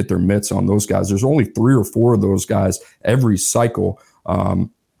USC can get their mitts on those guys, there's only 3 or 4 of those guys every cycle.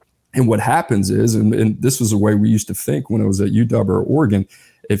 And what happens is, and this was the way we used to think when it was at UW or Oregon,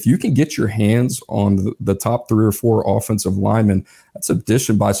 if you can get your hands on the top 3 or 4 offensive linemen, that's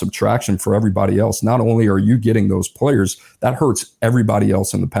addition by subtraction for everybody else. Not only are you getting those players, that hurts everybody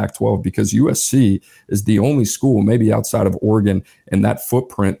else in the Pac-12 because USC is the only school, maybe outside of Oregon, in that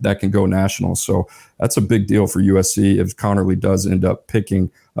footprint that can go national. So that's a big deal for USC if Conerly does end up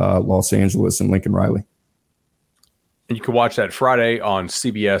picking Los Angeles and Lincoln Riley. And you can watch that Friday on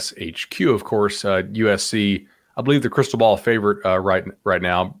CBS HQ, of course. USC, I believe the crystal ball favorite right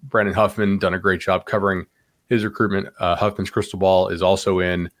now. Brandon Huffman done a great job covering his recruitment. Huffman's crystal ball is also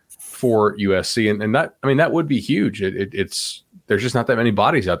in for USC, and that would be huge. It's there's just not that many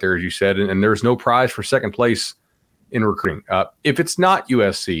bodies out there, as you said, and there's no prize for second place in recruiting. If it's not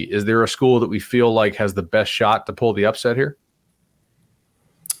USC, is there a school that we feel like has the best shot to pull the upset here?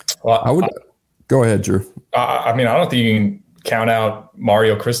 Well, I would. Go ahead, Drew. I don't think you can count out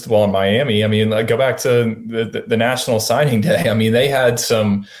Mario Cristobal in Miami. Go back to the National Signing Day. They had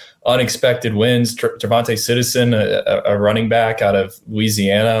some unexpected wins. Trevante Citizen, a running back out of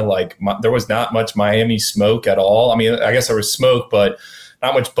Louisiana. There was not much Miami smoke at all. I guess there was smoke, but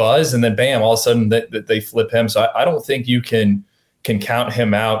not much buzz. And then bam, all of a sudden they flip him. So I don't think you can count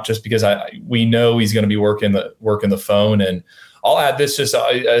him out just because we know he's going to be working the phone. And I'll add this just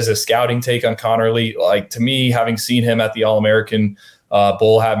as a scouting take on Conerly. To me, having seen him at the All-American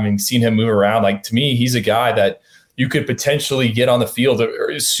Bowl, having seen him move around, to me, he's a guy that you could potentially get on the field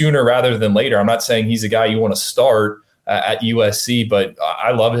sooner rather than later. I'm not saying he's a guy you want to start at USC, but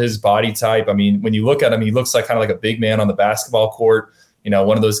I love his body type. When you look at him, he looks kind of like a big man on the basketball court.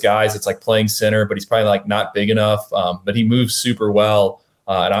 One of those guys that's playing center, but he's probably not big enough. But he moves super well,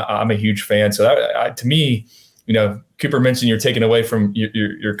 and I'm a huge fan. So to me, Cooper mentioned you're taking away from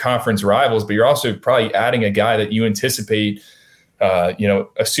your conference rivals, but you're also probably adding a guy that you anticipate,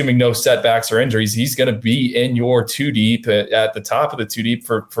 assuming no setbacks or injuries, he's going to be in your 2 deep at the top of the 2 deep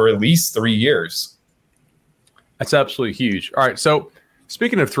for at least 3 years. That's absolutely huge. All right. So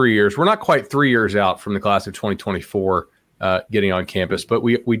speaking of 3 years, we're not quite 3 years out from the class of 2024 getting on campus, but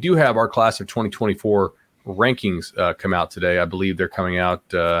we do have our class of 2024 rankings come out today. I believe they're coming out.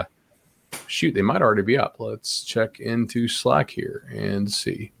 They might already be up. Let's check into Slack here and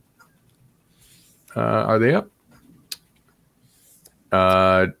see. Are they up?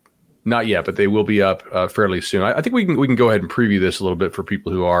 Not yet, but they will be up fairly soon. I think we can go ahead and preview this a little bit for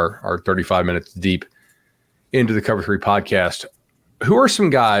people who are 35 minutes deep into the Cover 3 podcast. Who are some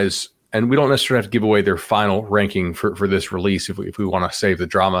guys, and we don't necessarily have to give away their final ranking for this release if we want to save the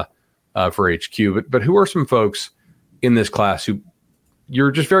drama for HQ, but who are some folks in this class who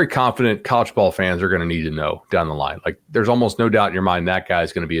you're just very confident college ball fans are going to need to know down the line? There's almost no doubt in your mind that guy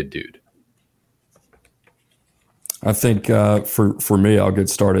is going to be a dude. I think for me, I'll get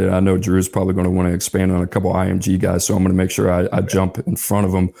started. I know Drew's probably going to want to expand on a couple IMG guys, so I'm going to make sure I jump in front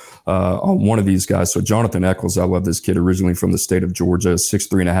of him on one of these guys. So Jonathan Eccles, I love this kid, originally from the state of Georgia,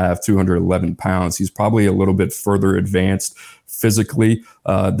 6'3.5", 211 pounds. He's probably a little bit further advanced physically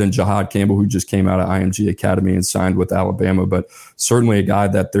than Jahad Campbell, who just came out of IMG Academy and signed with Alabama, but certainly a guy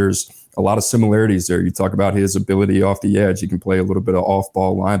that there's a lot of similarities there. You talk about his ability off the edge. He can play a little bit of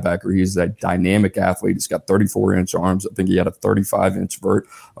off-ball linebacker. He's a dynamic athlete. He's got 34-inch arms. I think he had a 35-inch vert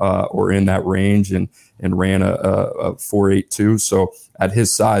or in that range and ran a 4.82. So at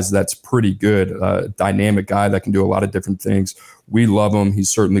his size, that's pretty good. Dynamic guy that can do a lot of different things. We love him. He's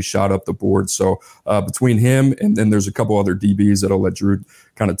certainly shot up the board. So between him and then there's a couple other DBs that I'll let Drew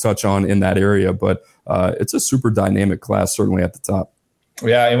kind of touch on in that area. But it's a super dynamic class, certainly at the top.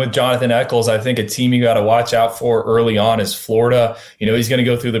 Yeah, and with Jonathan Eccles, I think a team you got to watch out for early on is Florida. He's going to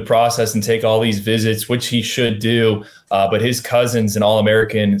go through the process and take all these visits, which he should do. But his cousin's an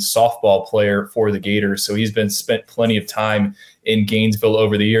All-American softball player for the Gators, so he's spent plenty of time in Gainesville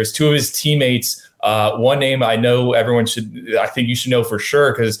over the years. Two of his teammates, one name I know I think you should know for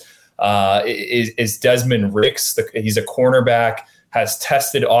sure because is Desmond Ricks. He's a cornerback, has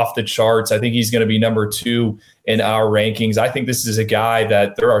tested off the charts. I think he's going to be number 2 in our rankings. I think this is a guy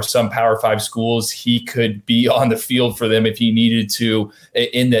that there are some Power 5 schools he could be on the field for them if he needed to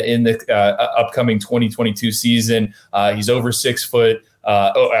in the upcoming 2022 season. He's over 6 foot.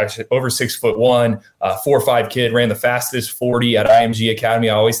 Over 6'1", 4.5 kid, ran the fastest 40 at IMG Academy.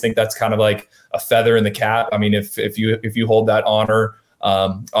 I always think that's kind of like a feather in the cap. If you hold that honor,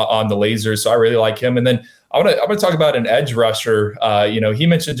 on the lasers. So I really like him. And then I'm gonna talk about an edge rusher. He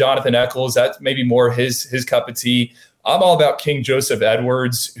mentioned Jonathan Eccles. That's maybe more his cup of tea. I'm all about King Joseph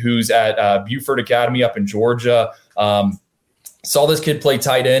Edwards, who's at Buford Academy up in Georgia. Saw this kid play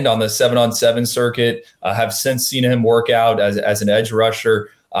tight end on the 7-on-7 circuit. Have since seen him work out as an edge rusher.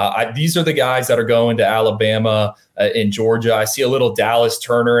 These are the guys that are going to Alabama in Georgia. I see a little Dallas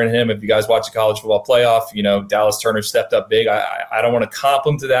Turner in him. If you guys watch the college football playoff, Dallas Turner stepped up big. I don't want to comp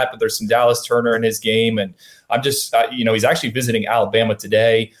him to that, but there's some Dallas Turner in his game. And I'm just, he's actually visiting Alabama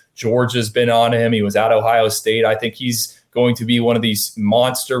today. Georgia's been on him. He was at Ohio State. I think he's going to be one of these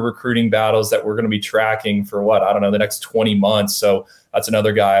monster recruiting battles that we're going to be tracking for the next 20 months. So that's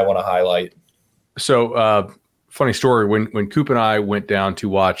another guy I want to highlight. So, funny story. When Coop and I went down to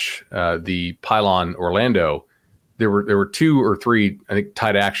watch the Pylon Orlando, there were 2 or 3, I think,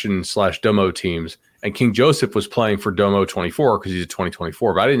 tight action / Domo teams, and King Joseph was playing for Domo 24 because he's a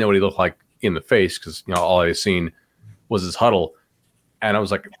 2024. But I didn't know what he looked like in the face because all I had seen was his huddle, and I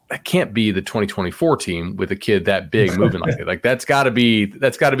was like, that can't be the 2024 team with a kid that big moving like it. Like that's got to be the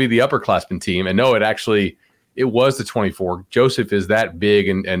upperclassmen team. And no, it was the 24. Joseph is that big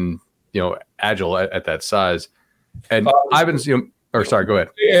and agile at that size. And Ivan's, sorry, go ahead.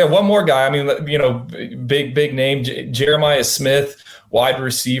 Yeah, one more guy. I mean, big name, Jeremiah Smith, wide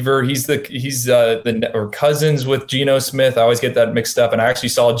receiver. He's the cousins with Geno Smith. I always get that mixed up. And I actually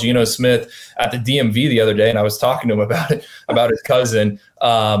saw Geno Smith at the DMV the other day, and I was talking to him about his cousin.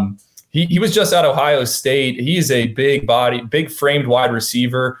 He was just at Ohio State. He is a big framed wide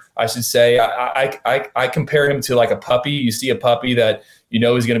receiver, I should say. I compare him to like a puppy. You see a puppy that he's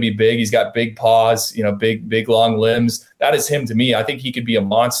going to be big. He's got big paws, big long limbs. That is him to me. I think he could be a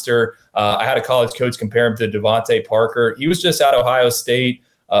monster. I had a college coach compare him to Devontae Parker. He was just at Ohio State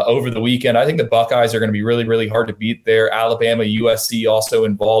over the weekend. I think the Buckeyes are going to be really, really hard to beat there. Alabama, USC also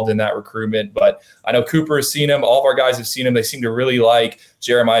involved in that recruitment. But I know Cooper has seen him. All of our guys have seen him. They seem to really like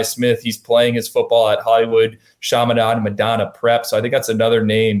Jeremiah Smith. He's playing his football at Hollywood Chaminade Madonna Prep. So I think that's another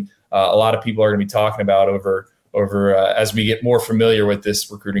name a lot of people are going to be talking about over as we get more familiar with this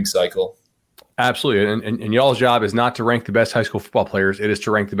recruiting cycle. Absolutely. And y'all's job is not to rank the best high school football players. It is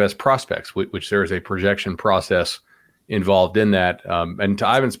to rank the best prospects, which there is a projection process involved in that. And to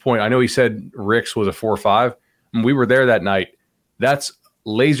Ivan's point, I know he said Ricks was a 4.5. And we were there that night. That's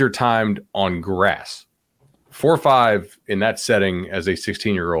laser timed on grass. 4.5 in that setting as a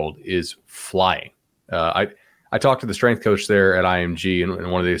 16-year-old is flying. I talked to the strength coach there at IMG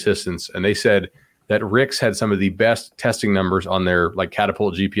and one of the assistants, and they said that Ricks had some of the best testing numbers on their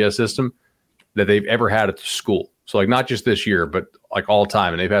Catapult GPS system that they've ever had at the school. So not just this year, but all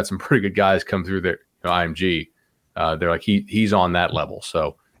time. And they've had some pretty good guys come through their IMG. They're he's on that level.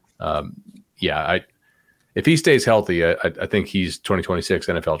 So if he stays healthy, I think he's 2026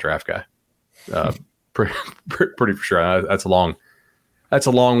 NFL draft guy. Pretty for sure. That's a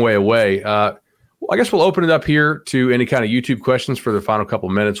long way away. I guess we'll open it up here to any kind of YouTube questions for the final couple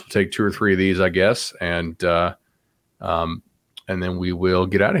of minutes. We'll take 2 or 3 of these, I guess, and then we will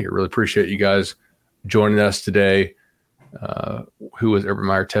get out of here. Really appreciate you guys joining us today. Who was Urban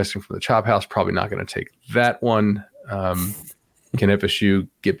Meyer testing from the Chop House? Probably not going to take that one. Can FSU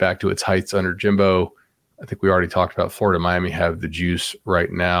get back to its heights under Jimbo? I think we already talked about Florida. Miami have the juice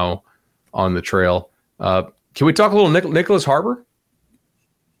right now on the trail. Can we talk a little Nicholas Harbor?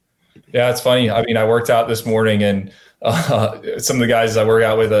 Yeah, it's funny. I mean, I worked out this morning, and some of the guys I work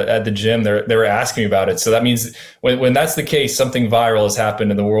out with at the gym, they were asking me about it. So that means when that's the case, something viral has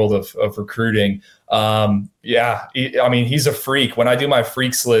happened in the world of recruiting. He's a freak. When I do my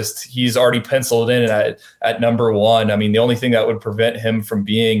freaks list, he's already penciled in at number 1. I mean, the only thing that would prevent him from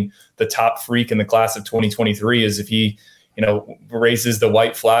being the top freak in the class of 2023 is if he raises the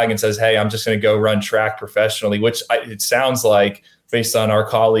white flag and says, hey, I'm just going to go run track professionally, which it sounds like, based on our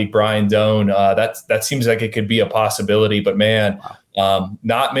colleague Brian Doan, that seems like it could be a possibility. But man,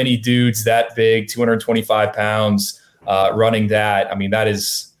 not many dudes that big, 225 pounds, running that. I mean, that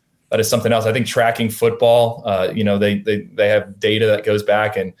is something else. I think tracking football, they have data that goes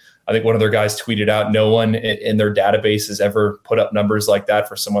back, and I think one of their guys tweeted out, no one in their database has ever put up numbers like that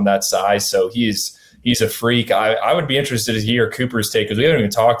for someone that size. So he's a freak. I would be interested to hear Cooper's take, because we haven't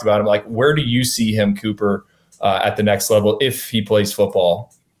even talked about him. Where do you see him, Cooper, at the next level if he plays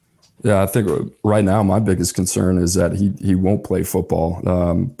football? Yeah, I think right now my biggest concern is that he won't play football.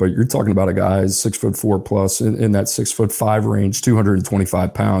 But you're talking about a guy 6'4" plus in that 6'5" range,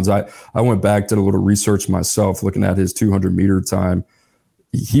 225 pounds. I went back, did a little research myself, looking at his 200 meter time.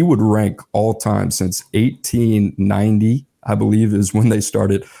 He would rank all time since 1890, I believe, is when they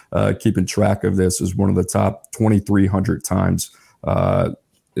started keeping track of this, as one of the top 2,300 times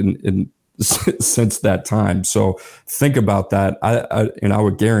since that time. So think about that. I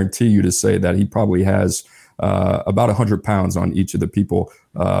would guarantee you to say that he probably has about 100 pounds on each of the people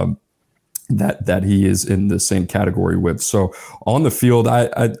that he is in the same category with. So on the field,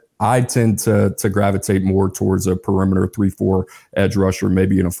 I tend to gravitate more towards a perimeter 3-4 edge rusher,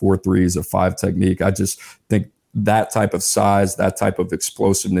 maybe in a 4-3 as a 5 technique. I just think that type of size, that type of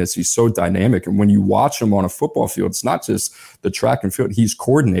explosiveness, he's so dynamic. And when you watch him on a football field, it's not just the track and field. He's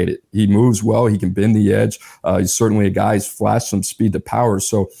coordinated. He moves well. He can bend the edge. He's certainly a guy who's flashed some speed to power.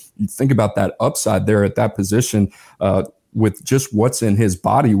 So you think about that upside there at that position, with just what's in his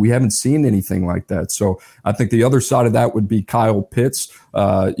body, we haven't seen anything like that. So I think the other side of that would be Kyle Pitts,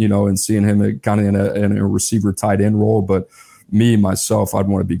 and seeing him kind of in a receiver tight end role. But myself, I'd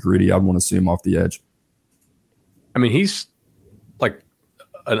want to be greedy. I'd want to see him off the edge. I mean, he's like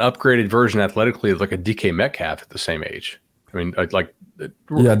an upgraded version athletically of like a DK Metcalf at the same age. I mean,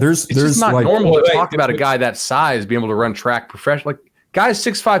 there's not like, normal to talk about a guy that size being able to run track professionally. Like, guys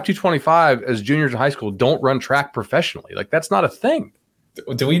 6'5", 225 as juniors in high school don't run track professionally. Like, that's not a thing.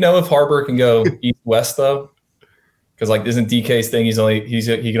 Do we know if Harbor can go east-west though? Because like, isn't DK's thing? He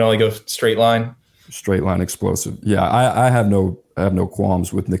can only go straight line. Straight line explosive. Yeah, I have no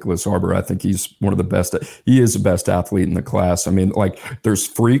qualms with Nicholas Harbor. I think he's one of the best. He is the best athlete in the class. I mean, like, there's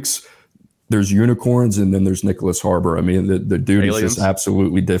freaks, there's unicorns, and then there's Nicholas Harbor. I mean, the dude Aliens. Is just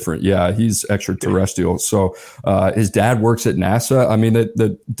absolutely different. Yeah, he's extraterrestrial. So his dad works at NASA. I mean,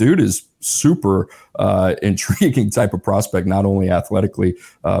 the dude is super intriguing type of prospect, not only athletically,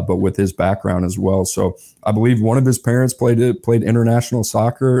 but with his background as well. So I believe one of his parents played international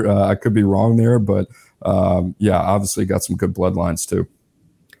soccer. I could be wrong there, but obviously got some good bloodlines too.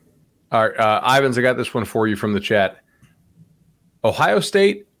 All right, Ivans, I got this one for you from the chat. Ohio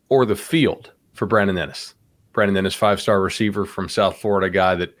State or the field for Brandon Ennis? Brandon Ennis, 5-star receiver from South Florida,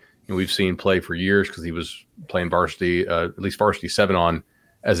 guy that we've seen play for years because he was playing varsity, at least varsity 7 on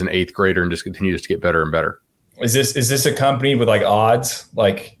as an 8th grader, and just continues to get better and better. Is this a company with like odds?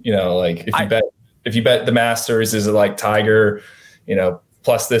 Like, like if you bet the Masters, is it like Tiger,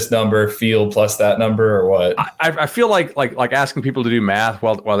 plus this number, field plus that number, or what? I feel like asking people to do math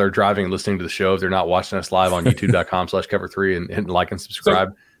while they're driving and listening to the show if they're not watching us live on youtube.com/cover3 and like and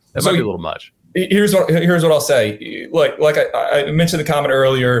subscribe. That might be a little much. Here's what I'll say. Like I mentioned the comment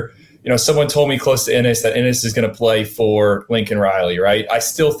earlier, someone told me close to Ennis that Ennis is going to play for Lincoln Riley, right? I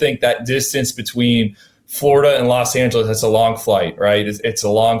still think that distance between Florida and Los Angeles, it's a long flight, right? It's a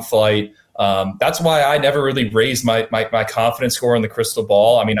long flight. That's why I never really raised my confidence score on the crystal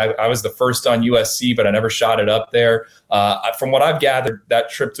ball. I mean, I was the first on USC, but I never shot it up there. From what I've gathered, that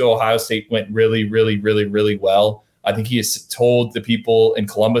trip to Ohio State went really, really, really, really well. I think he has told the people in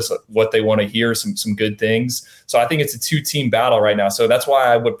Columbus what they want to hear, some good things. So I think it's a 2-team battle right now. So that's why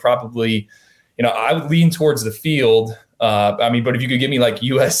I would probably, I would lean towards the field. But if you could give me like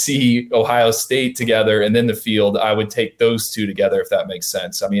USC, Ohio State together and then the field, I would take those two together, if that makes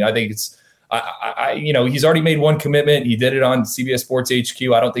sense. I mean, I think it's, he's already made one commitment. He did it on CBS Sports HQ.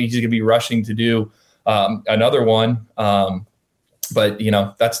 I don't think he's going to be rushing to do another one. But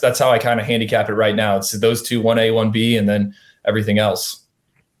that's how I kind of handicap it right now. It's those two, 1A, 1B, and then everything else.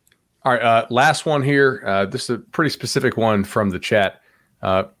 All right, last one here. This is a pretty specific one from the chat.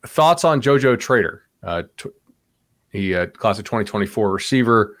 Thoughts on JoJo Trader? He class of 2024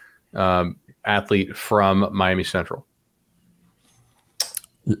 receiver, athlete from Miami Central.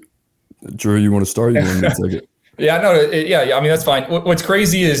 Drew, you want to start? You want me to take it? Yeah, no, I mean, that's fine. What's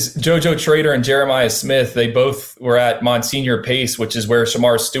crazy is JoJo Trader and Jeremiah Smith, they both were at Monsignor Pace, which is where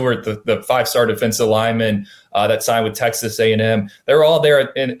Shamar Stewart, the 5-star defensive lineman that signed with Texas A&M, they were all there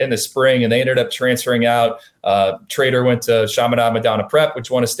in the spring, and they ended up transferring out. Trader went to Chaminade Madonna Prep,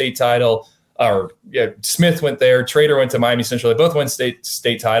 which won a state title. Smith went there. Trader went to Miami Central. They both won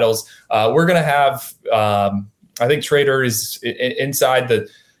state titles. We're going to have, I think Trader is inside the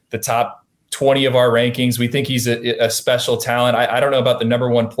top 20 of our rankings. We think he's a special talent. I don't know about the number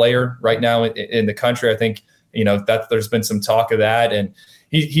one player right now in the country. I think, that there's been some talk of that, and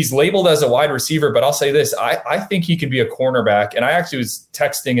he's labeled as a wide receiver, but I'll say this, I think he could be a cornerback. And I actually was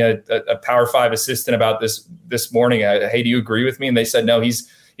texting a Power 5 assistant about this morning. Hey, do you agree with me? And they said, no,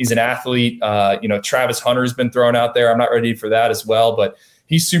 he's an athlete. Travis Hunter's been thrown out there. I'm not ready for that as well, but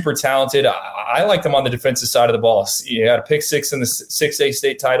he's super talented. I liked him on the defensive side of the ball. He had a pick 6 in the 6A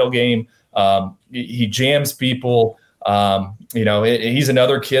state title game. He jams people. He's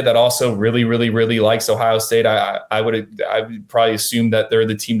another kid that also really, really, really likes Ohio State. I would probably assume that they're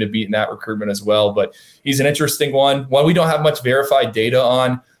the team to beat in that recruitment as well. But he's an interesting one we don't have much verified data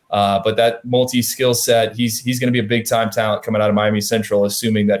on. But that multi-skill set, he's going to be a big-time talent coming out of Miami Central,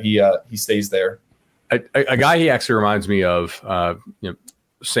 assuming that he stays there. A guy he actually reminds me of,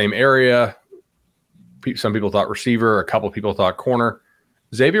 same area. Some people thought receiver. A couple of people thought corner.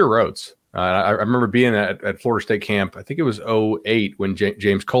 Xavier Rhodes. I remember being at Florida State camp. I think it was 2008 when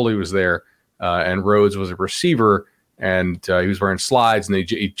James Coley was there, and Rhodes was a receiver, and he was wearing slides, and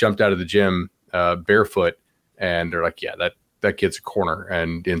he jumped out of the gym barefoot, and they're like, yeah, that kid's a corner,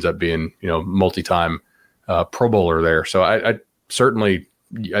 and ends up being multi-time Pro Bowler there. So I certainly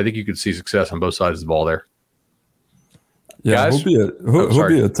think you could see success on both sides of the ball there. Yeah, guys? he'll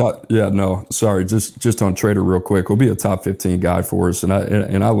be a top. Yeah, no, sorry, just on Trader real quick. He'll be a top 15 guy for us, and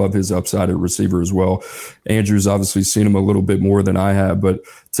I love his upside at receiver as well. Andrew's obviously seen him a little bit more than I have, but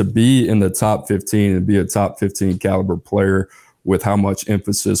to be in the top 15 and be a top 15 caliber player with how much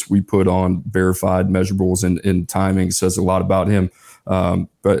emphasis we put on verified measurables and timing says a lot about him.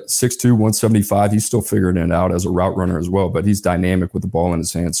 But 6'2", 175, he's still figuring it out as a route runner as well, but he's dynamic with the ball in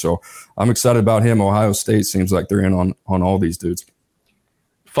his hands. So I'm excited about him. Ohio State seems like they're in on all these dudes.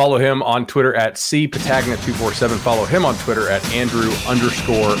 Follow him on Twitter at CPatagna247. Follow him on Twitter at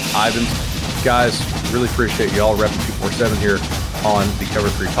Andrew_Ivins. Guys, really appreciate y'all repping 247 here on the Cover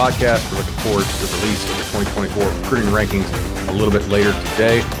 3 podcast. We're looking forward to the release of the 2024 recruiting rankings a little bit later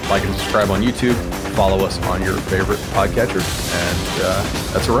today. Like and subscribe on YouTube. Follow us on your favorite podcatchers. And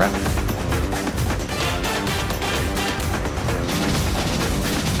that's a wrap.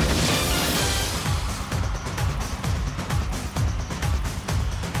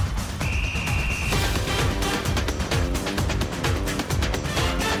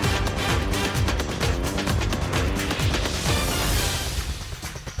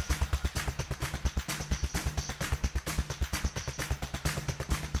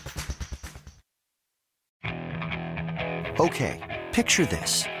 Okay, picture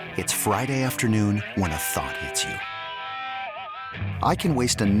this. It's Friday afternoon when a thought hits you. I can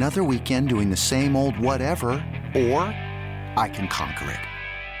waste another weekend doing the same old whatever, or I can conquer it.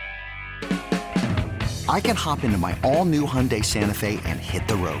 I can hop into my all-new Hyundai Santa Fe and hit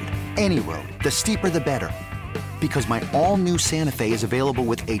the road. Any road. The steeper, the better. Because my all-new Santa Fe is available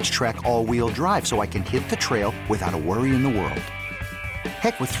with H-Track all-wheel drive, so I can hit the trail without a worry in the world.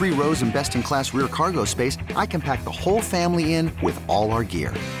 Heck, with 3 rows and best-in-class rear cargo space, I can pack the whole family in with all our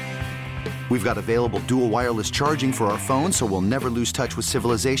gear. We've got available dual wireless charging for our phones, so we'll never lose touch with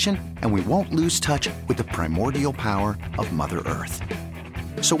civilization, and we won't lose touch with the primordial power of Mother Earth.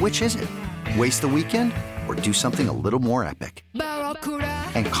 So which is it? Waste the weekend or do something a little more epic?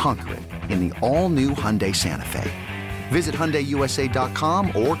 And conquer it in the all-new Hyundai Santa Fe. Visit HyundaiUSA.com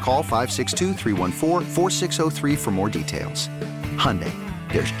or call 562-314-4603 for more details. Hyundai,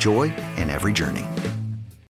 there's joy in every journey.